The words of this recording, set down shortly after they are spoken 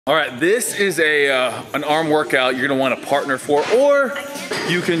All right, this is an arm workout you're gonna want a partner for, or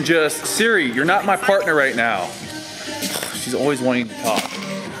you can just, Siri, you're not my partner right now. She's always wanting to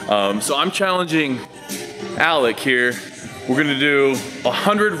talk. So I'm challenging Alec here. We're gonna do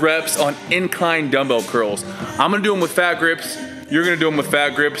 100 reps on incline dumbbell curls. I'm gonna do them with fat grips. You're gonna do them with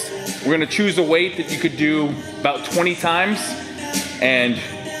fat grips. We're gonna choose a weight that you could do about 20 times, and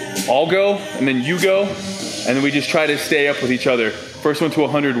I'll go, and then you go, and then we just try to stay up with each other. First one to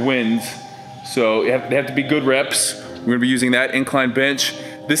 100 wins. So they have to be good reps. We're gonna be using that incline bench.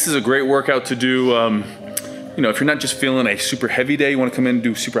 This is a great workout to do, you know, if you're not just feeling a super heavy day, you wanna come in and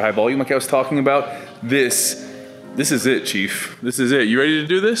do super high volume like I was talking about, this is it, Chief. This is it. You ready to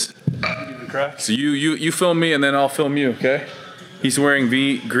do this? So you film me and then I'll film you, okay? He's wearing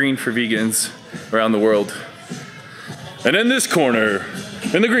green for vegans around the world. And in this corner,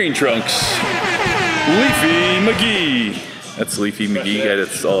 in the green trunks, Leafy McGee. That's Leafy McGee, guy.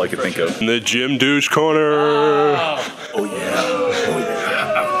 That's all I could think of. In the gym douche corner. Oh yeah.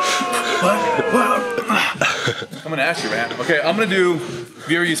 What? I'm gonna ask you, man. Okay, I'm gonna do. Have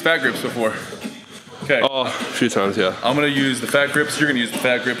you ever used fat grips before? Okay. Oh, a few times, yeah. I'm gonna use the fat grips. You're gonna use the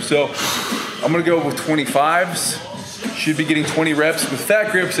fat grips. So I'm gonna go with 25s. Should be getting 20 reps. With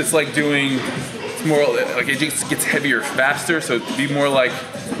fat grips, it's like doing. It's more like it just gets heavier faster. So it'd be more like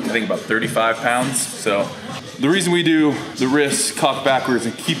I think about 35 pounds. So. The reason we do the wrists cocked backwards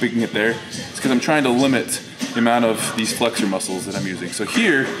and keeping it there is because I'm trying to limit the amount of these flexor muscles that I'm using. So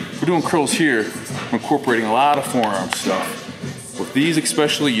here, we're doing curls here, we're incorporating a lot of forearm stuff. With these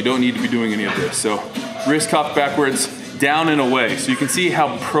especially, you don't need to be doing any of this. So wrist cocked backwards, down and away. So you can see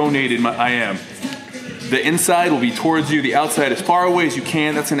how pronated I am. The inside will be towards you, the outside as far away as you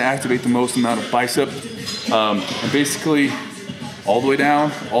can. That's gonna activate the most amount of bicep. And basically, all the way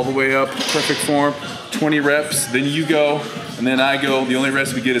down, all the way up, perfect form. 20 reps, then you go, and then I go. The only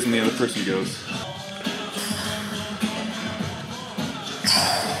rest we get is when the other person goes.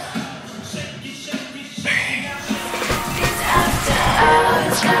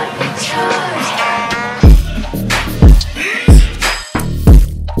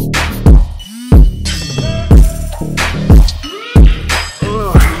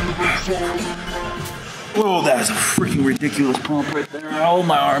 Oh, that is a freaking ridiculous pump right there. Oh,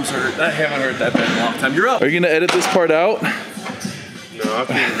 my arms hurt. I haven't hurt that bad in a long time. You're up. Are you gonna edit this part out? No, I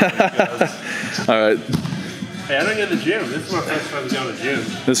think all right. Hey, I don't get to the gym. This is my first time going to the gym.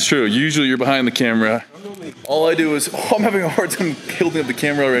 That's true. Usually you're behind the camera. All I do is, I'm having a hard time holding up the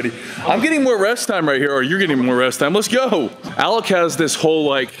camera already. I'm getting more rest time right here, or you're getting more rest time. Let's go. Alec has this whole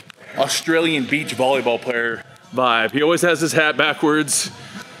like Australian beach volleyball player vibe. He always has his hat backwards.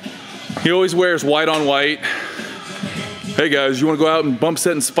 He always wears white on white. Hey guys, you wanna go out and bump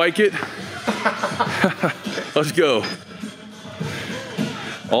set and spike it? Let's go.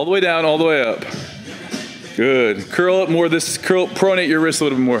 All the way down, all the way up. Good. Curl up more, pronate your wrist a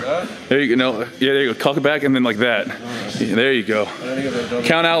little bit more. There you go, no, yeah, there you go. Cock it back and then like that. Yeah, there you go.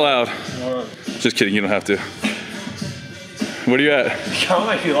 Count out loud. Just kidding, you don't have to. What are you at? Can't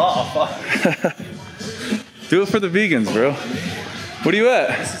make you laugh. Do it for the vegans, bro. What are you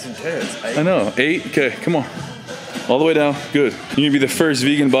at? This is intense. 8. I know, 8? Okay, come on. All the way down, good. You're gonna be the first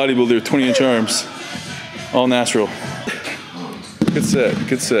vegan bodybuilder with 20-inch arms. All natural. Good set,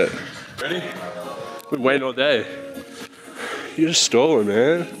 good set. Ready? Been waiting all day. You're just stalling,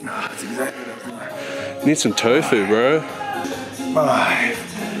 man. That's exactly what I'm doing. Need some tofu, bro. 5,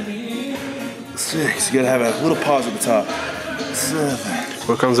 6, you gotta have a little pause at the top. 7.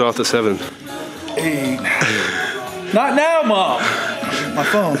 What comes after 7? 8. Not now, Mom! My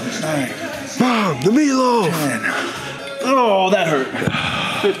phone. 9. Mom, the meatloaf! 10. Oh, that hurt.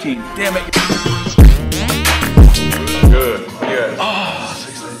 15. Damn it. Good. Good. Oh,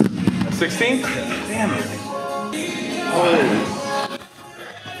 16. 16? Damn it. Oh.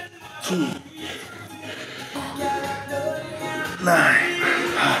 2. 9.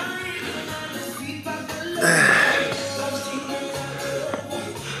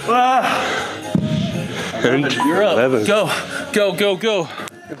 And you're up. 11. Go, go, go, go.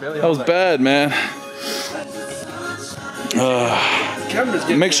 That was bad, man.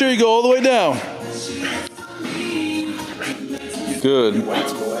 Make sure you go all the way down. Good.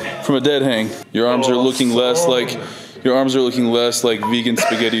 From a dead hang. Your arms are looking less like vegan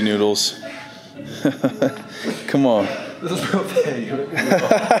spaghetti noodles. Come on. This is real big.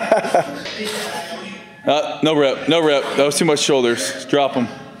 No rep, no rep. That was too much shoulders. Drop them.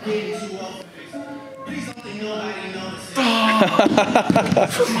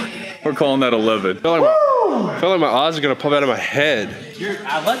 We're calling that 11. I feel like my eyes are gonna pop out of my head.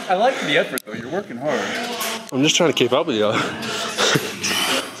 I like the effort though. You're working hard. I'm just trying to keep up with you.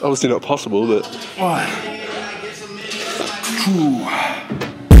 It's obviously not possible, but. 1, 2.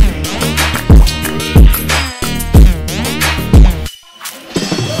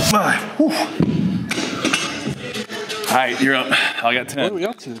 All right, you're up. I got 10. What are we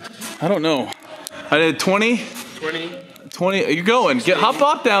up to? I don't know. I did 20. 20. You're going. Get hop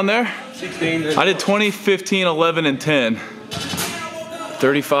off down there. 16. I did 20, 15, 11, and 10.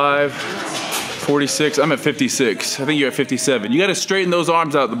 35, 46. I'm at 56. I think you're at 57. You got to straighten those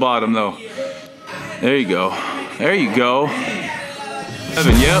arms out at the bottom, though. There you go. There you go.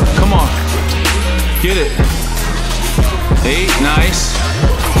 7. Yep. Come on. Get it. 8. Nice.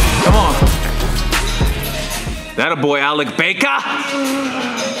 Come on. That a boy, Alec Baker.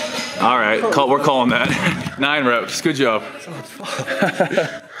 All right, we're calling that. 9 reps. Good job.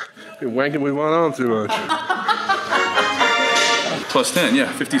 You're wanking with one arm too much. Plus 10,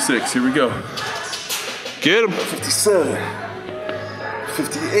 yeah, 56. Here we go. Get him. 57.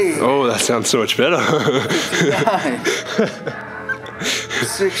 58. Oh, that sounds so much better. 59.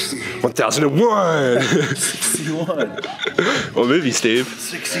 60. 1001. 61. What movie, Steve?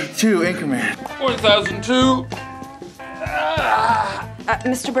 62. Anchorman. 1002.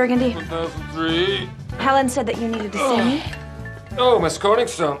 Mr. Burgundy, 1003. Helen said that you needed to see me. Oh, Miss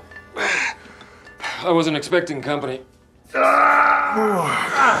Corningstone. I wasn't expecting company.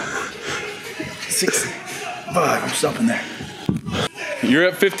 65. I'm stopping there. You're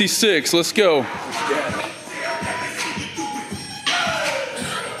at 56. Let's go.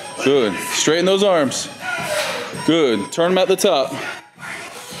 Good. Straighten those arms. Good. Turn them at the top.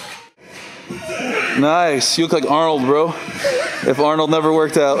 Nice. You look like Arnold, bro. If Arnold never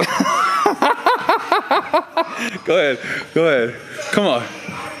worked out. Go ahead. Go ahead. Come on.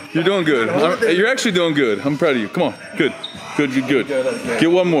 You're doing good. You're actually doing good. I'm proud of you. Come on. Good. Good, good, good. Get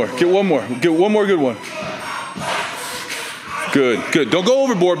one more. Get one more. Get one more good one. Good, good. Don't go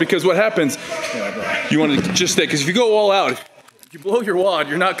overboard because what happens, you want to just stay, because if you go all out, if you blow your wad,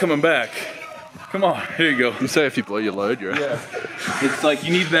 you're not coming back. Come on, here you go. You say if you blow your load, you're Yeah. It's like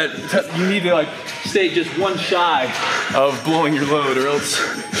you need that, you need to like stay just one shy of blowing your load or else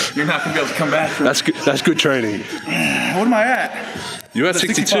you're not gonna be able to come back from That's good training. What am I at? You're at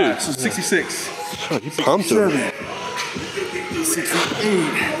 62. 65, so 66. Oh, you pumped him.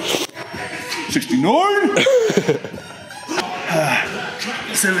 68. 69?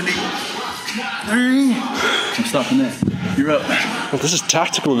 73. I'm stopping there. You're up. Oh, this is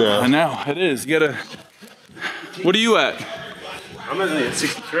tactical now. I know, it is. You gotta, what are you at? I'm only at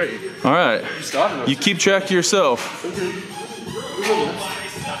 63. All right. You keep track of yourself.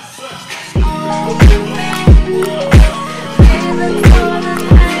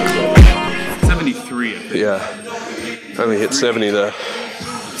 $73, I think. Yeah. Only hit 70 there.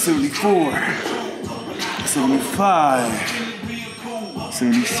 74. 75.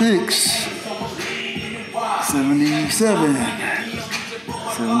 76. 77.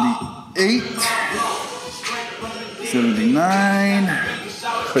 78. 79.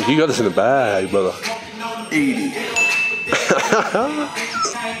 Wait, you got this in the bag, brother. 80.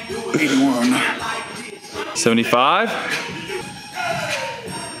 81. 75.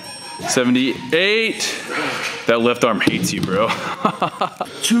 78. That left arm hates you, bro.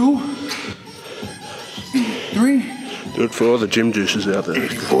 2. 83. Do it for all the gym juices out there.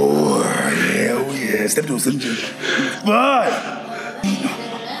 84. Yeah, oh yeah. Step to some gym. 5.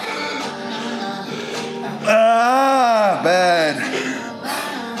 Bad.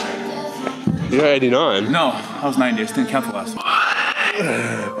 You're 89. No, I was 90. I just didn't count the last one.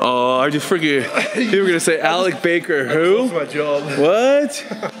 Oh, I just forget. You were gonna say Alec Baker. Who? That's my job. What?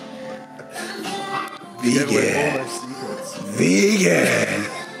 Vegan. Vegan.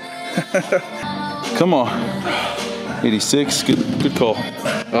 Come on. 86. Good call.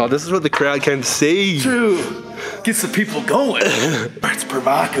 Oh, this is what the crowd came to see. True. Gets the people going. It's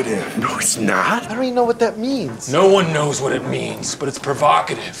provocative. No, it's not. I don't even know what that means. No one knows what it means, but it's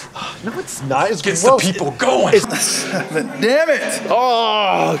provocative. No, it's not. It's Gets gross. the people going. Damn it.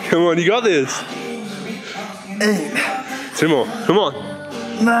 Oh, come on, you got this. 8. 2 more. Come on.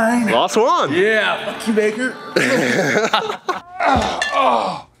 9. Last one. Yeah. Fuck you, Baker.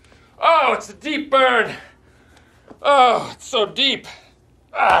 Oh, it's a deep burn. Oh, it's so deep.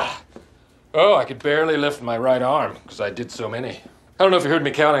 Oh, I could barely lift my right arm because I did so many. I don't know if you heard me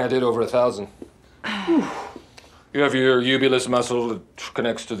counting. I did over 1,000. You have your ubulus muscle that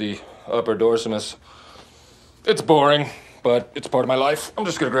connects to the upper dorsimus. It's boring, but it's part of my life. I'm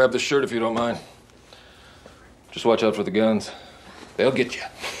just gonna grab this shirt if you don't mind. Just watch out for the guns. They'll get you.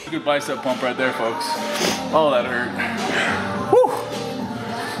 Good bicep pump right there, folks. Oh, that hurt. Whew.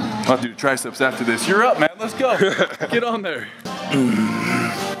 I'll do triceps after this. You're up, man. Let's go. Get on there.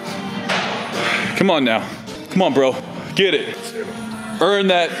 Come on now. Come on, bro. Get it. Earn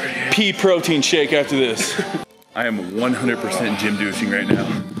that pea protein shake after this. I am 100% gym douching right now.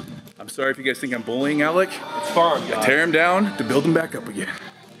 I'm sorry if you guys think I'm bullying Alec. It's fun, guys. I tear him down to build him back up again.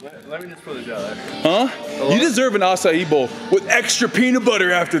 Let me just put this out there. Huh? You deserve an acai bowl with extra peanut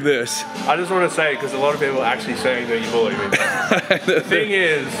butter after this. I just want to say, because a lot of people are actually saying that you bully me. The thing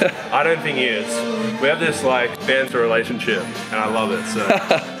is, I don't think he is. We have this like banter relationship, and I love it, so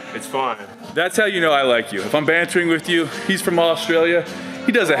it's fine. That's how you know I like you. If I'm bantering with you, he's from Australia.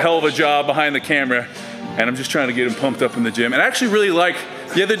 He does a hell of a job behind the camera, and I'm just trying to get him pumped up in the gym. And I actually really like,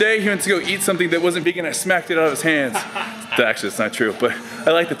 the other day he went to go eat something that wasn't vegan, I smacked it out of his hands. Actually, that's not true, but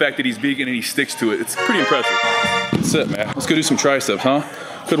I like the fact that he's vegan and he sticks to it. It's pretty impressive. That's it, man. Let's go do some triceps, huh?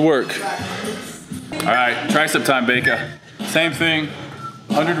 Good work. All right, tricep time, Baker. Same thing,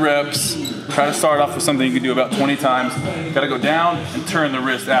 100 reps. Try to start off with something you can do about 20 times. Gotta go down and turn the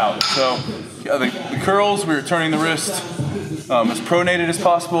wrist out. So the curls, we're turning the wrist as pronated as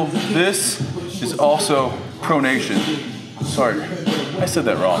possible. This is also pronation. Sorry, I said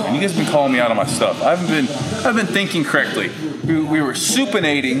that wrong. And you guys have been calling me out on my stuff. I've been thinking correctly. We were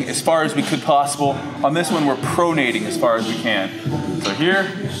supinating as far as we could possible. On this one, we're pronating as far as we can. So here,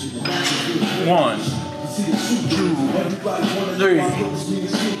 1, 2, 3,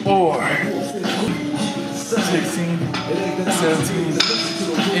 4, 16, 17,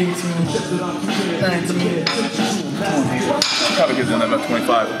 18, 19, 20. Probably could have done that about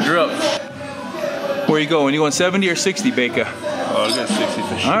 25. You're up. Where are you going? You going 70 or 60, Baker? Oh, I got 60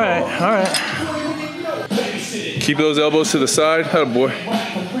 for sure. All right. Keep those elbows to the side. Attaboy.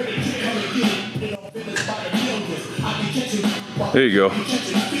 There you go.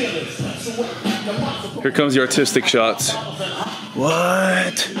 Here comes the artistic shots.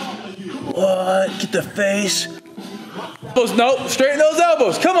 What? Get the face. No, straighten those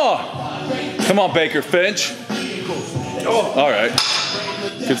elbows. Come on. Come on, Baker Finch. All right.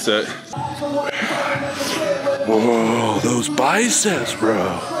 Good set. Whoa, those biceps,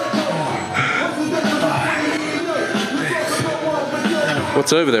 bro.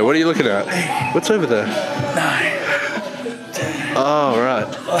 What's over there? What are you looking at? What's over there? 9, 10. Oh, right.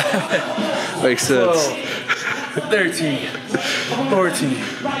 Makes sense. 13, 14,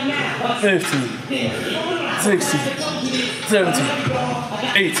 15, 16, 17,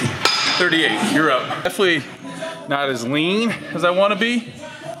 18, 38, you're up. Definitely not as lean as I want to be,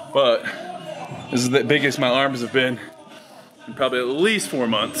 but this is the biggest my arms have been in probably at least 4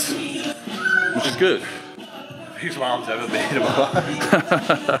 months, which is good. These arms haven't been in my life.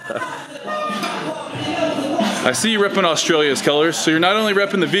 I see you repping Australia's colors, so you're not only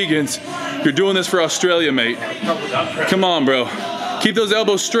repping the vegans, you're doing this for Australia, mate. Come on, bro. Keep those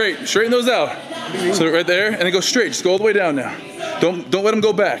elbows straight. Straighten those out. So right there, and then go straight. Just go all the way down now. Don't let them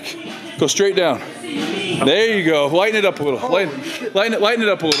go back. Go straight down. There you go. Lighten it up a little. Lighten it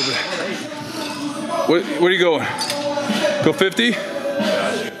up a little bit. Where are you going? Go 50?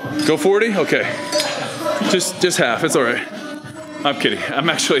 Go 40? Okay. Just half. It's all right. I'm kidding. I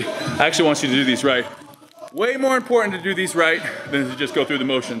actually want you to do these right. Way more important to do these right than to just go through the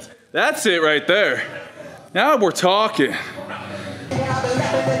motions. That's it right there. Now we're talking.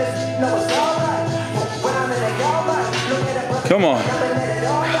 Come on.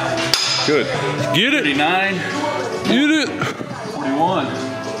 Good. Get it. 39. Get it. 41.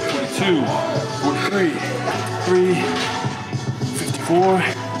 42. 43. 3. 54.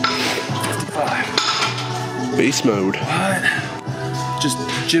 55. Beast mode. What? Just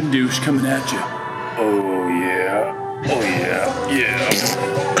gym douche coming at you. Oh yeah. Oh yeah.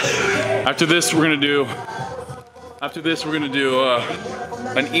 Yeah. After this, we're gonna do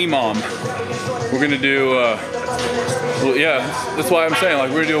an EMOM. We're gonna do, well, yeah, that's why I'm saying,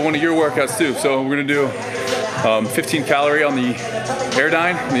 like, we're gonna do one of your workouts too. So we're gonna do 15 calorie on the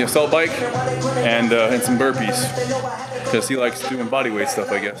Airdyne, on the assault bike, and some burpees. Because he likes doing bodyweight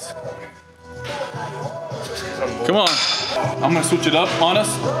stuff, I guess. Come on. I'm gonna switch it up on us.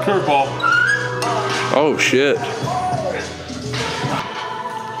 Curveball. Oh shit.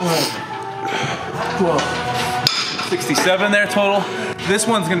 67 there total. This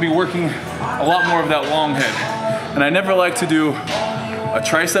one's gonna be working a lot more of that long head. And I never like to do a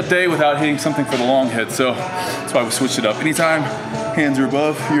tricep day without hitting something for the long head, so that's why we switched it up. Anytime hands are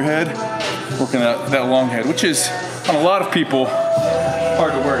above your head, working that long head, which is, on a lot of people,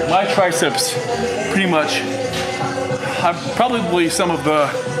 hard to work. My triceps pretty much, I'm probably some of the,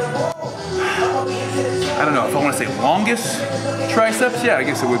 I don't know if I want to say longest triceps. Yeah, I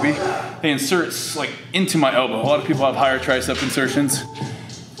guess it would be. They insert like into my elbow. A lot of people have higher tricep insertions.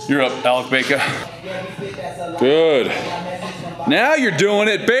 You're up, Alec Baker. Good. Now you're doing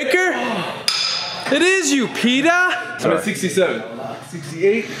it, Baker. It is you, Peter. I'm at 67.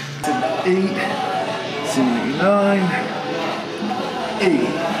 68, 78, 79, 80.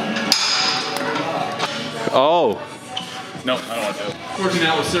 Oh. No, I don't want to. Working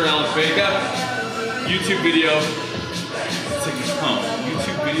out with Sir Alex Baker. YouTube video. It's like this pump.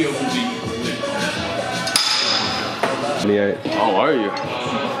 YouTube video will be lit. 28. Oh, are you?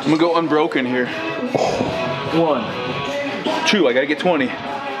 I'm gonna go unbroken here. 1, 2, I gotta get 20.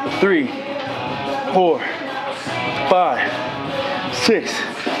 3, 4, 5, 6,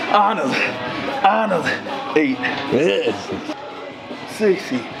 Arnold, 8,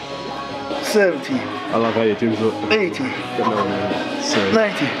 60, 70, I love how you do it. 80,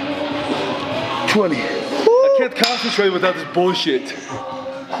 90, 20. I can't concentrate without this bullshit.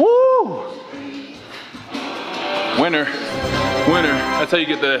 Woo! Winner. That's how you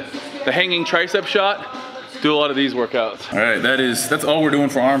get the hanging tricep shot. Do a lot of these workouts. All right, that's all we're doing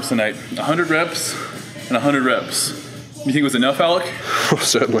for arms tonight. 100 reps and 100 reps. You think it was enough, Alec?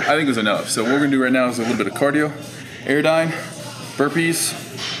 Certainly. I think it was enough. So what we're gonna do right now is a little bit of cardio, airdyne, burpees.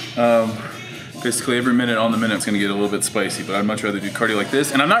 Basically every minute on the minute it's gonna get a little bit spicy, but I'd much rather do cardio like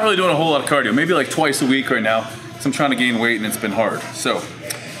this. And I'm not really doing a whole lot of cardio, maybe like twice a week right now, because I'm trying to gain weight and it's been hard. So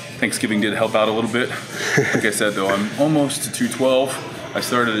Thanksgiving did help out a little bit. Like I said though, I'm almost to 212. I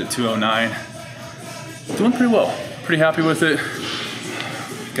started at 209. Doing pretty well. Pretty happy with it.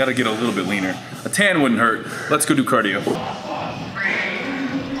 Gotta get a little bit leaner. A tan wouldn't hurt. Let's go do cardio.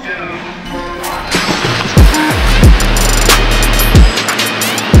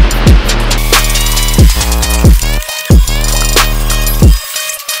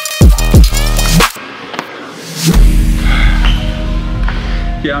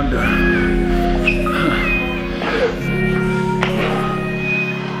 Yeah, I'm done.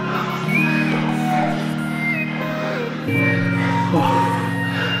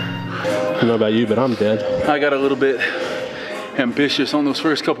 I don't know about you, but I'm dead. I got a little bit ambitious on those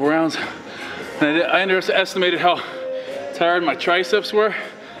first couple rounds. And I underestimated how tired my triceps were.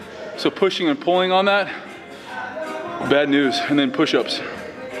 So pushing and pulling on that, bad news. And then push-ups.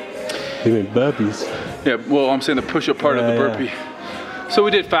 You mean burpees? Yeah, well, I'm saying the push-up part of the burpee. Yeah. So we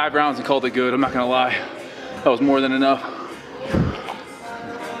did 5 rounds and called it good. I'm not gonna lie. That was more than enough.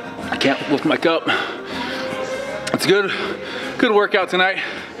 I can't lift my cup. It's good workout tonight.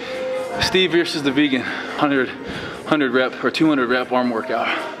 Steve versus the vegan, 100 rep or 200 rep arm workout.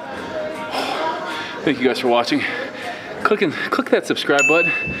 Thank you guys for watching. Click that subscribe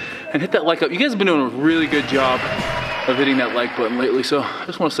button and hit that like up. You guys have been doing a really good job of hitting that like button lately, so I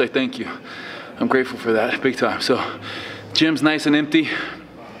just want to say thank you. I'm grateful for that, big time. So, gym's nice and empty.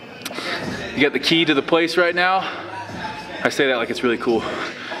 You got the key to the place right now. I say that like it's really cool.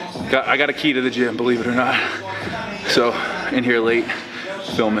 I got a key to the gym, believe it or not. So, in here late,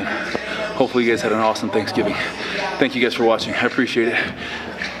 filming. Hopefully you guys had an awesome Thanksgiving. Thank you guys for watching, I appreciate it.